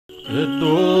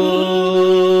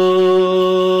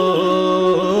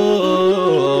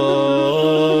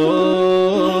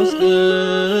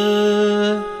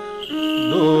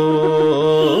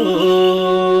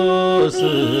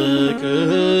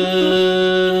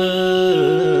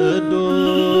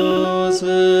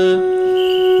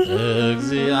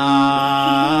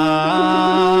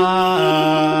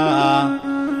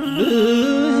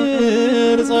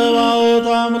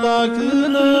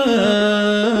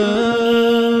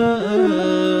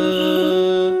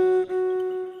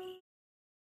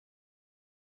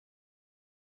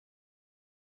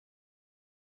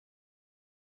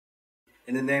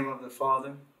In the name of the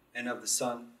Father, and of the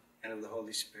Son, and of the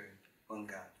Holy Spirit, one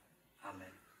God. Amen.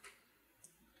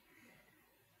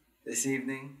 This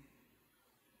evening,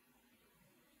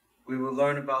 we will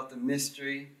learn about the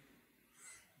mystery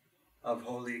of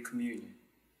Holy Communion.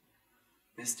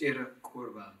 Mystere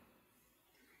Kurban.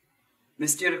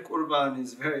 Mystere Kurban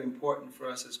is very important for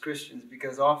us as Christians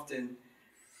because often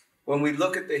when we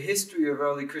look at the history of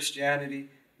early Christianity,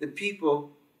 the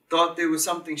people thought there was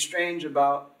something strange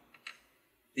about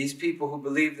these people who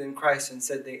believed in Christ and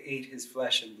said they ate his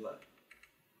flesh and blood.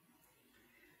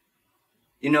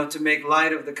 You know, to make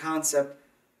light of the concept,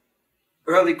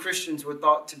 early Christians were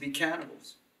thought to be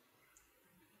cannibals.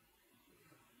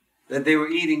 That they were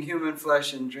eating human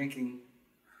flesh and drinking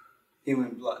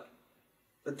human blood.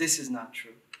 But this is not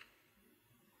true.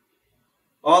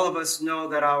 All of us know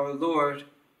that our Lord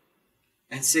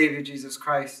and Savior Jesus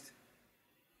Christ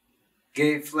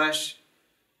gave flesh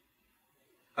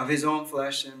of his own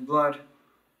flesh and blood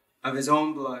of his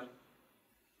own blood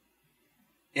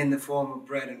in the form of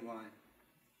bread and wine.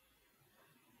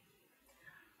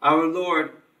 Our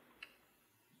Lord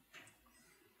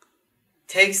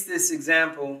takes this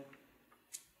example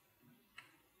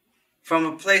from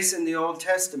a place in the Old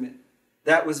Testament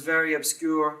that was very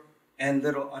obscure and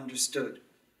little understood,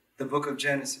 the book of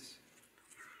Genesis.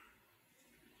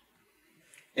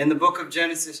 In the book of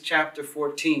Genesis, chapter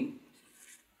 14,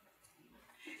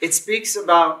 it speaks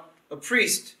about a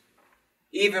priest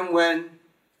even when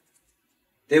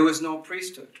there was no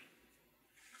priesthood.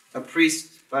 A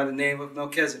priest by the name of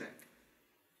Melchizedek.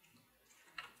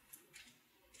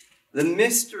 The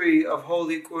mystery of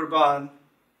Holy Kurban,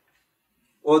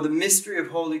 or the mystery of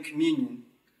Holy Communion,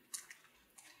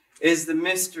 is the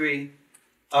mystery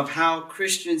of how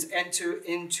Christians enter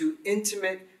into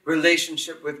intimate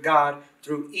relationship with God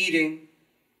through eating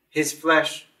his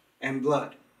flesh and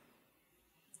blood.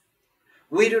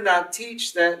 We do not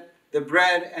teach that the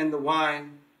bread and the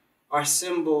wine are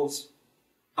symbols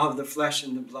of the flesh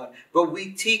and the blood, but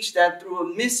we teach that through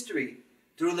a mystery,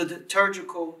 through the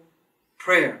liturgical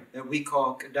prayer that we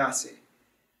call Kesis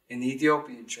in the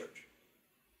Ethiopian church.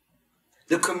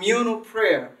 The communal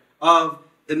prayer of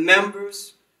the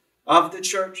members of the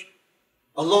church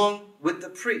along with the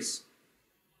priests,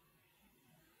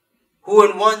 who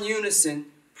in one unison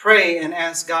pray and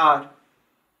ask God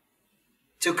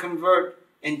to convert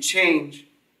and change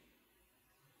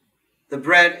the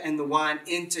bread and the wine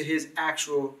into his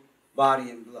actual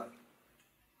body and blood.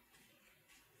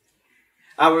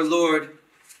 Our Lord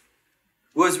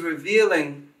was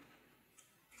revealing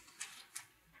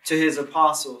to his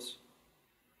apostles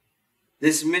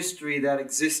this mystery that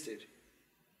existed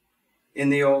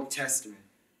in the Old Testament.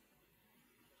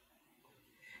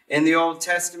 In the Old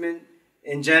Testament,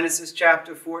 in Genesis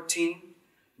chapter 14,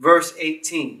 verse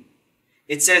 18,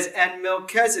 it says, "And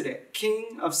Melchizedek,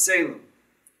 king of Salem,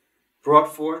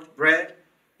 brought forth bread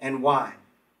and wine,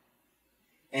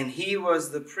 and he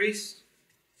was the priest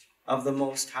of the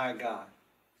Most High God.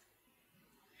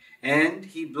 And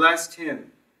he blessed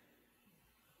him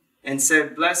and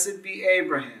said, Blessed be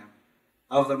Abraham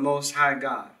of the Most High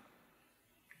God,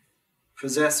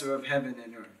 possessor of heaven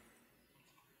and earth."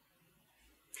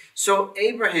 So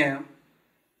Abraham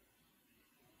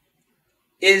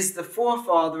is the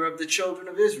forefather of the children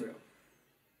of Israel.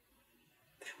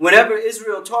 Whenever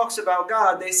Israel talks about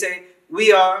God, they say,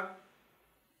 we are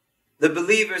the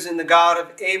believers in the God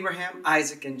of Abraham,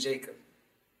 Isaac, and Jacob.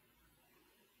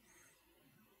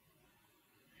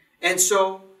 And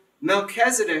so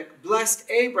Melchizedek blessed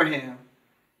Abraham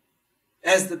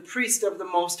as the priest of the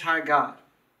Most High God.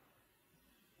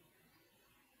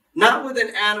 Not with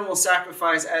an animal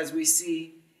sacrifice as we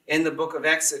see in the book of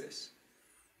Exodus,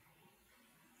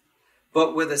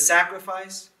 but with a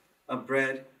sacrifice of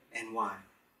bread and wine.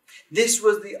 This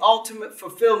was the ultimate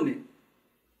fulfillment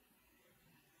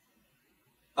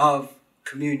of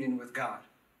communion with God.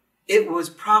 It was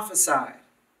prophesied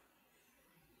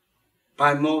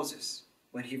by Moses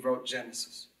when he wrote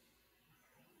Genesis.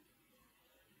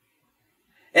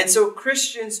 And so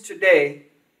Christians today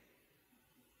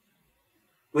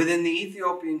within the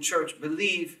Ethiopian church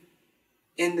believe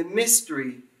in the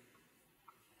mystery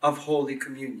of Holy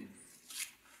Communion.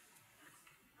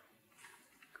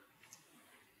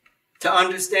 To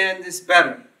understand this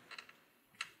better,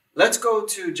 let's go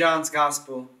to John's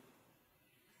Gospel,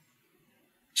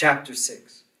 chapter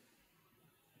 6.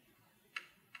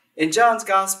 In John's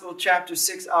Gospel, chapter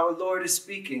 6, our Lord is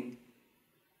speaking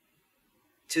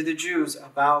to the Jews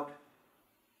about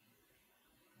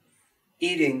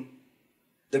eating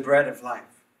the bread of life.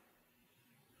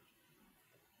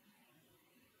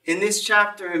 In this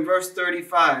chapter, in verse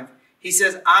 35, he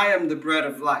says, I am the bread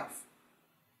of life.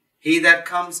 He that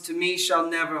comes to me shall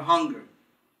never hunger,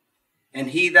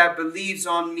 and he that believes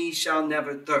on me shall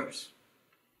never thirst.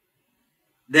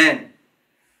 Then,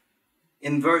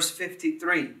 in verse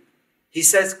 53, he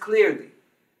says clearly,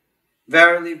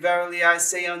 Verily, verily, I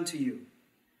say unto you,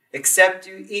 except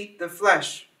you eat the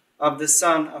flesh of the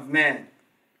Son of Man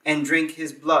and drink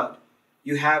his blood,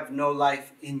 you have no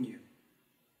life in you.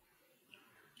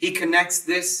 He connects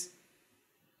this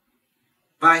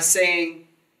by saying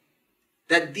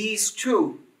that these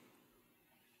two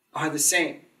are the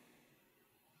same.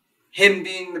 Him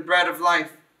being the bread of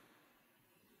life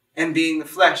and being the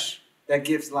flesh that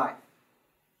gives life.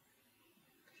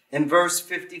 In verse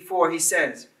 54, he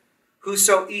says,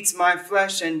 Whoso eats my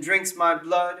flesh and drinks my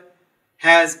blood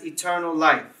has eternal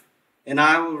life, and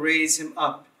I will raise him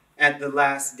up at the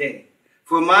last day.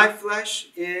 For my flesh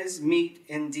is meat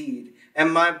indeed,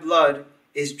 and my blood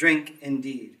is drink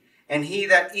indeed. And he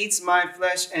that eats my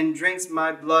flesh and drinks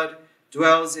my blood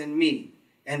dwells in me,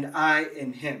 and I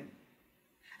in him.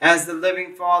 As the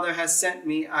living Father has sent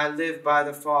me, I live by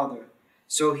the Father.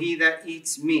 So he that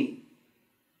eats me,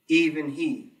 even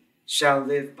he shall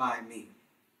live by me.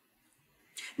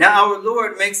 Now our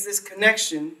Lord makes this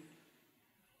connection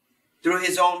through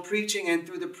his own preaching and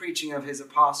through the preaching of his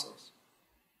apostles.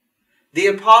 The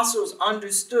apostles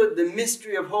understood the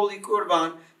mystery of Holy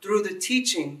Qurban through the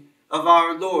teaching of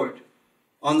our Lord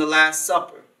on the Last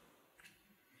Supper.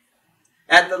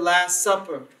 At the Last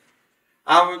Supper,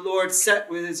 our Lord sat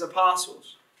with his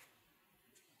apostles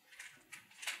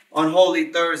on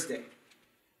Holy Thursday,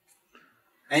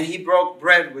 and he broke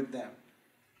bread with them,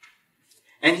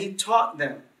 and he taught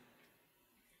them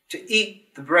to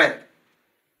eat the bread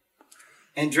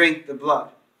and drink the blood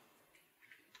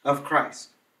of Christ.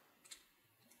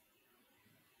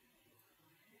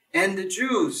 And the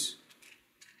Jews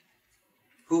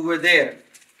who were there,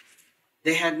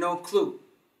 they had no clue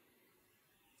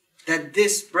that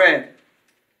this bread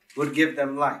would give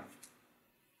them life.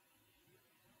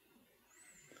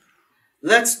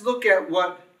 Let's look at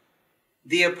what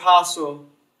the Apostle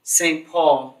St.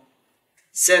 Paul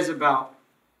says about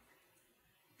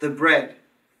the bread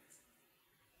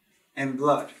and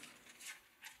blood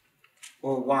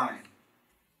or wine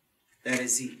that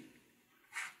is eaten.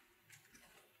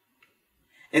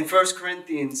 In 1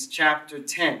 Corinthians chapter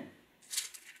 10,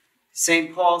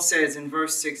 St. Paul says in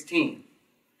verse 16,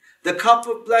 the cup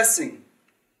of blessing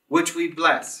which we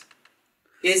bless,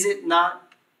 is it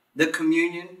not the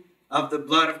communion of the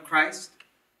blood of Christ?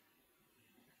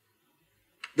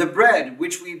 The bread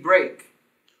which we break,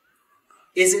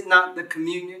 is it not the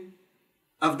communion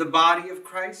of the body of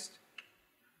Christ?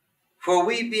 For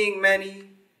we being many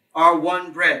are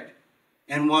one bread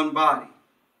and one body,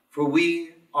 for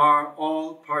we are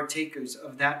all partakers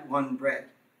of that one bread.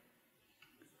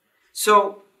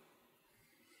 So,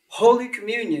 Holy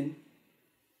Communion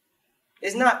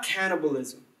is not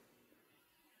cannibalism.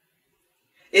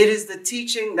 It is the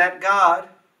teaching that God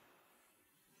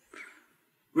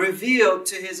revealed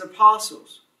to his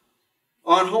apostles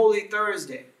on Holy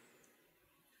Thursday,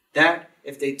 that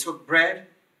if they took bread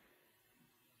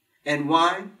and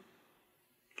wine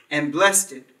and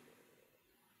blessed it,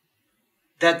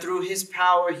 that through his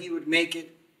power he would make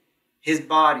it his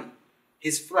body,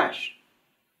 his flesh,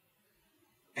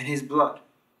 and his blood.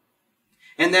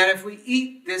 And that if we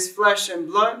eat this flesh and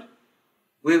blood,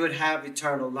 we would have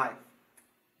eternal life.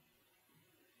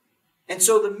 And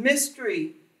so the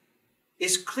mystery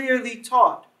is clearly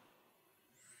taught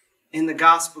in the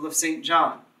Gospel of St.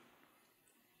 John,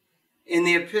 in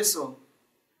the Epistle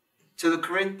to the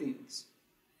Corinthians,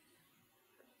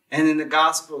 and in the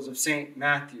Gospels of St.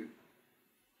 Matthew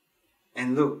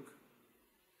and Luke.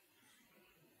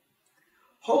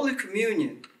 Holy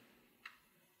Communion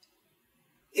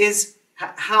is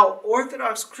how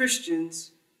Orthodox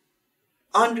Christians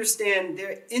understand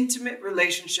their intimate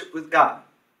relationship with God.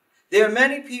 There are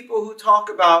many people who talk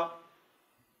about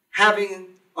having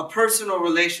a personal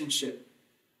relationship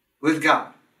with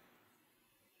God.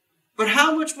 But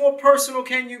how much more personal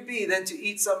can you be than to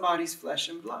eat somebody's flesh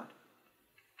and blood?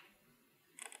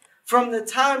 from the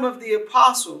time of the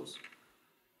apostles,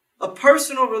 a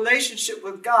personal relationship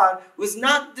with God was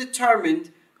not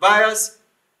determined by us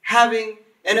having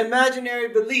an imaginary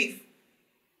belief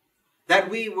that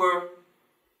we were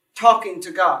talking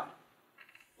to God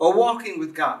or walking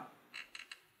with God.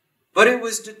 But it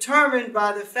was determined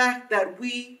by the fact that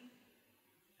we,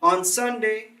 on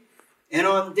Sunday and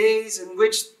on days in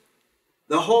which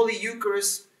the Holy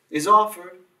Eucharist is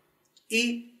offered,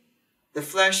 eat the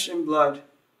flesh and blood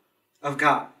of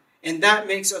God. And that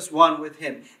makes us one with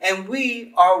him. And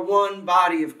we are one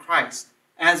body of Christ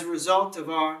as a result of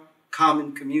our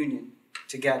common communion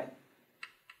together.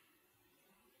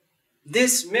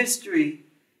 This mystery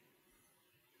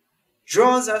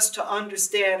draws us to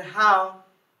understand how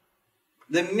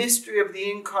the mystery of the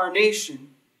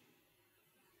incarnation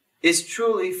is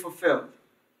truly fulfilled.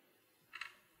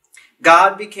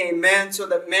 God became man so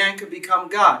that man could become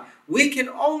God. We can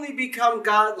only become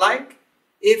God-like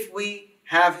if we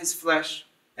have his flesh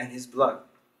and his blood.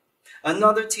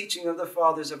 Another teaching of the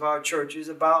fathers of our church is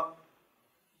about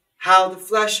how the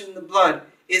flesh and the blood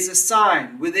is a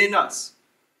sign within us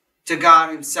to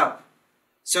God himself,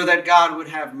 so that God would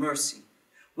have mercy.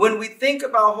 When we think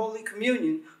about Holy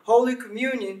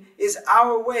Communion is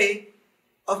our way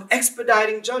of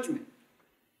expediting judgment.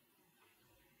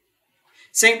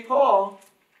 St. Paul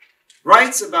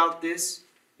writes about this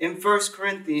in 1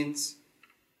 Corinthians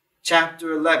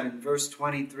chapter 11, verse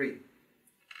 23.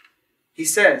 He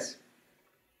says,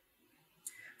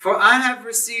 "For I have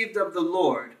received of the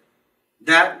Lord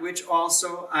that which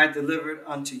also I delivered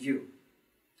unto you,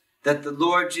 that the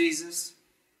Lord Jesus,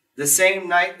 the same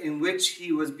night in which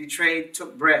he was betrayed,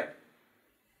 took bread.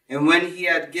 And when he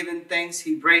had given thanks,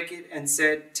 he brake it and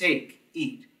said, Take,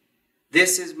 eat.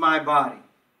 This is my body,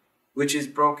 which is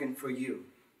broken for you.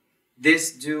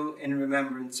 This do in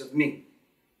remembrance of me.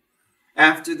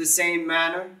 After the same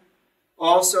manner,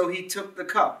 also he took the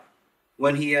cup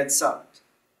when he had supped,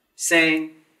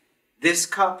 saying, This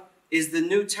cup is the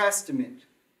New Testament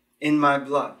in my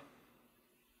blood.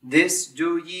 This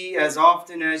do ye as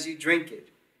often as ye drink it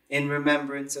in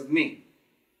remembrance of me.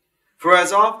 For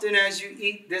as often as you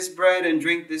eat this bread and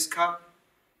drink this cup,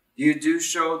 you do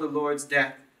show the Lord's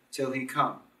death till he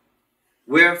come.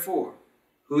 Wherefore,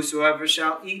 whosoever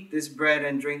shall eat this bread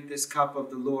and drink this cup of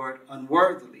the Lord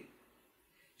unworthily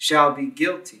shall be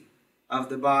guilty of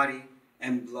the body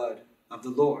and blood of the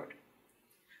Lord.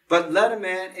 But let a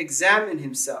man examine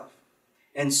himself,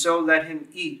 and so let him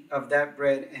eat of that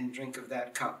bread and drink of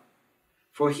that cup.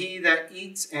 For he that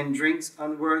eats and drinks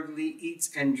unworthily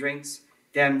eats and drinks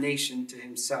damnation to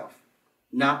himself,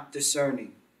 not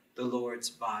discerning the Lord's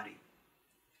body."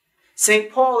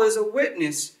 St. Paul is a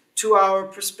witness to our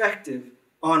perspective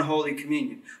on Holy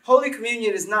Communion. Holy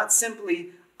Communion is not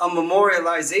simply a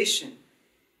memorialization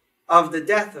of the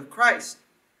death of Christ.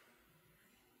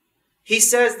 He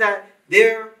says that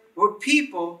there were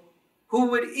people who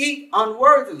would eat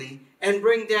unworthily and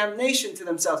bring damnation to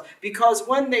themselves, because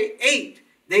when they ate,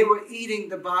 they were eating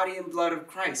the body and blood of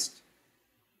Christ,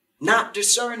 not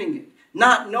discerning it,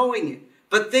 not knowing it,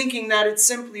 but thinking that it's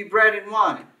simply bread and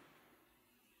wine.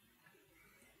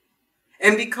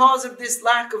 And because of this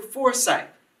lack of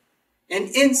foresight and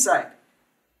insight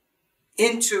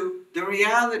into the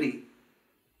reality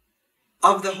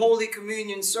of the Holy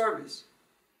Communion service,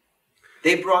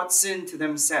 they brought sin to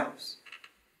themselves.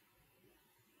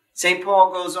 St.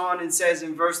 Paul goes on and says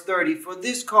in verse 30, "For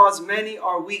this cause many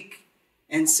are weak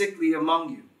and sickly among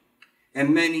you,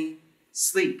 and many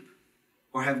sleep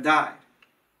or have died.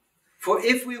 For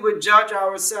if we would judge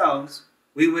ourselves,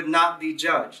 we would not be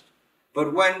judged.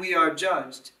 But when we are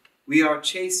judged, we are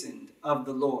chastened of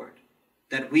the Lord,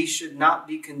 that we should not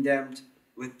be condemned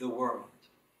with the world.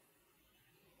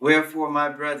 Wherefore, my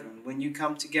brethren, when you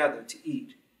come together to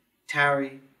eat,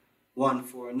 tarry one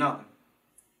for another."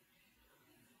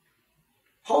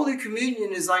 Holy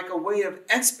Communion is like a way of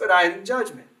expediting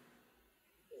judgment.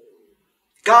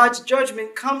 God's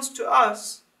judgment comes to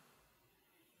us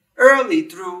early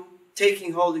through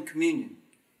taking Holy Communion.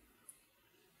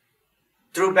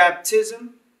 Through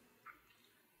baptism,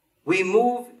 we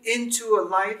move into a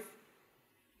life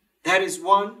that is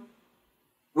one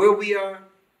where we are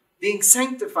being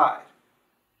sanctified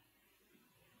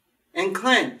and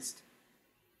cleansed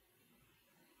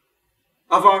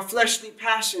of our fleshly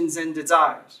passions and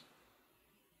desires.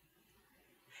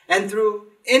 And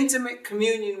through intimate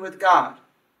communion with God,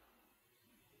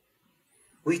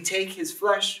 we take his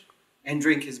flesh and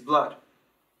drink his blood.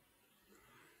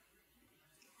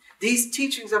 These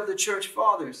teachings of the Church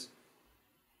Fathers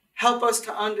help us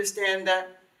to understand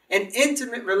that an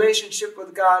intimate relationship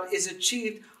with God is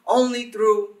achieved only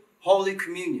through Holy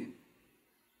Communion.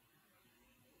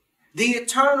 The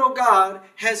eternal God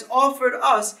has offered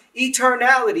us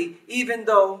eternality, even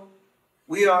though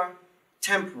we are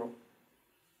temporal.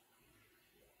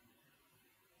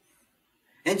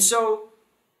 And so,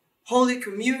 Holy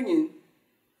Communion,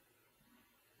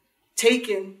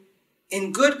 taken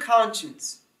in good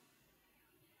conscience,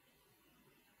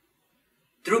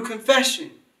 through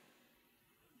confession,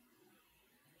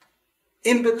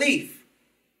 in belief,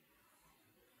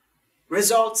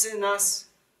 results in us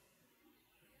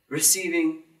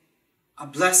receiving a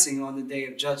blessing on the day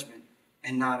of judgment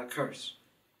and not a curse.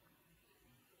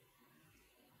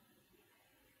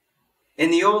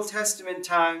 In the Old Testament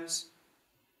times,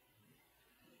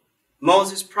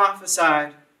 Moses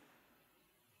prophesied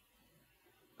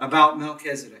about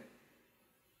Melchizedek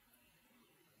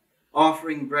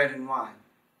offering bread and wine.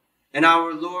 And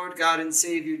our Lord, God, and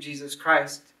Savior, Jesus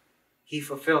Christ, he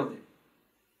fulfilled it.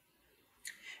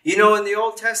 You know, in the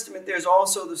Old Testament, there's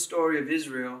also the story of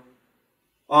Israel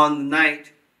on the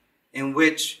night in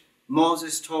which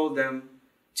Moses told them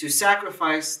to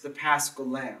sacrifice the Paschal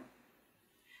lamb.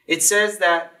 It says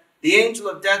that the angel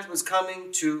of death was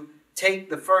coming to take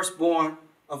the firstborn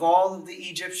of all of the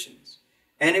Egyptians.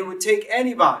 And it would take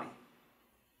anybody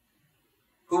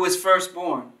who was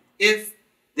firstborn if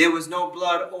there was no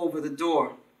blood over the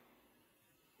door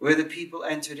where the people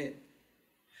entered in.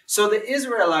 So the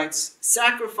Israelites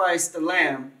sacrificed the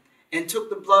lamb and took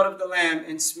the blood of the lamb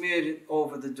and smeared it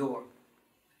over the door.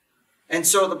 And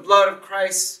so the blood of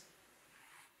Christ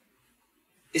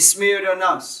is smeared on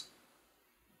us,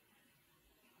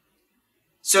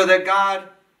 so that God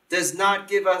does not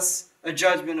give us a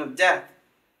judgment of death.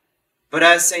 But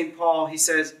as St. Paul, he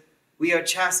says, we are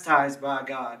chastised by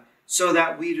God so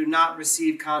that we do not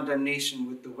receive condemnation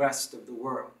with the rest of the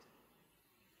world.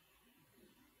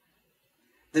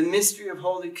 The mystery of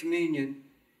Holy Communion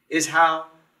is how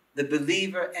the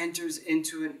believer enters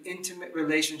into an intimate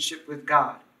relationship with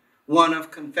God, one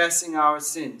of confessing our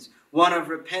sins, one of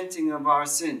repenting of our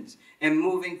sins, and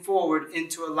moving forward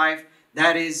into a life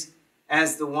that is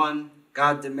as the one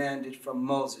God demanded from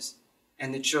Moses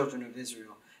and the children of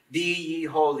Israel. Be ye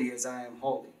holy as I am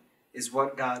holy, is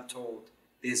what God told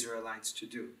the Israelites to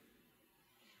do.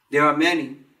 There are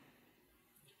many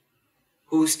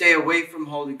who stay away from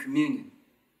Holy Communion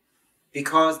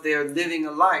because they are living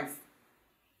a life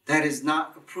that is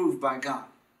not approved by God.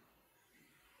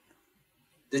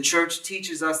 The church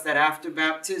teaches us that after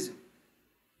baptism,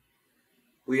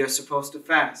 we are supposed to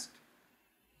fast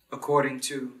according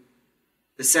to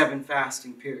the 7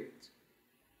 fasting periods.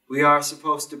 We are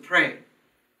supposed to pray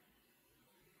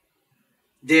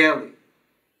daily.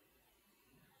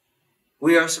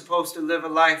 We are supposed to live a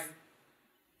life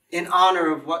in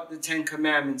honor of what the 10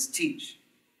 Commandments teach.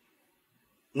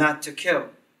 Not to kill,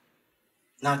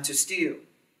 not to steal,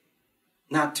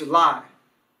 not to lie,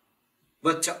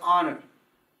 but to honor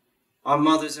our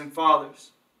mothers and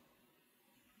fathers.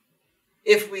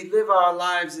 If we live our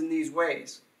lives in these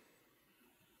ways,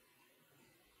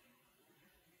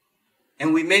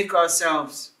 and we make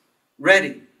ourselves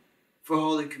ready for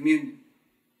Holy Communion,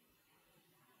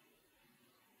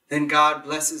 then God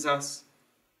blesses us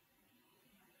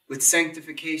with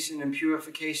sanctification and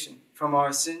purification from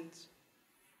our sins,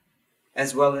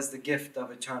 as well as the gift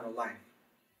of eternal life.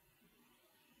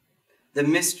 The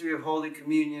mystery of Holy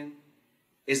Communion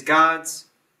is God's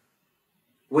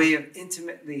way of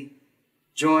intimately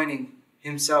joining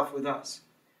himself with us,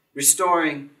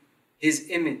 restoring his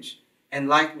image and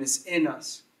likeness in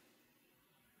us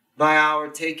by our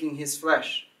taking his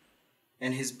flesh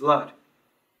and his blood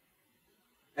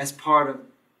as part of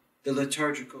the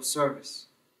liturgical service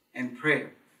and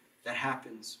prayer that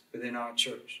happens within our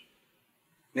church.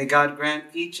 May God grant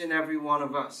each and every one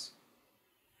of us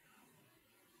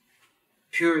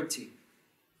purity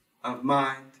of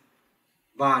mind,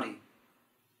 body,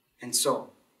 and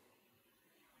soul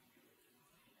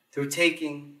through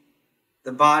taking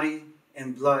the body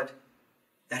and blood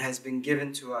that has been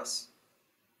given to us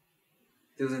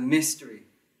through the mystery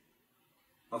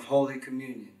of Holy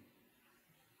Communion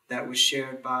that was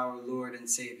shared by our Lord and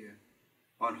Savior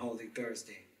on Holy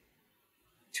Thursday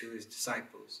to his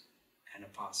disciples and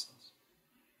apostles.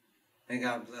 May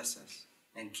God bless us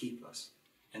and keep us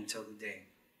until the day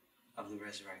of the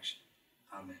resurrection.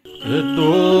 Amen.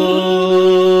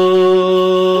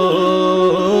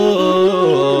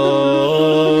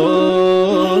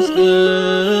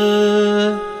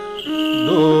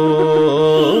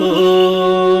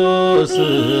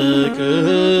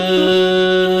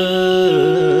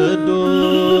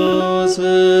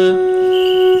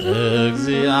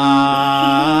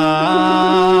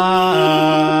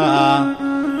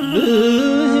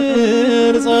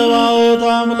 እግዚአብሔር ጸባኦት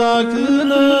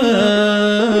አምላክነ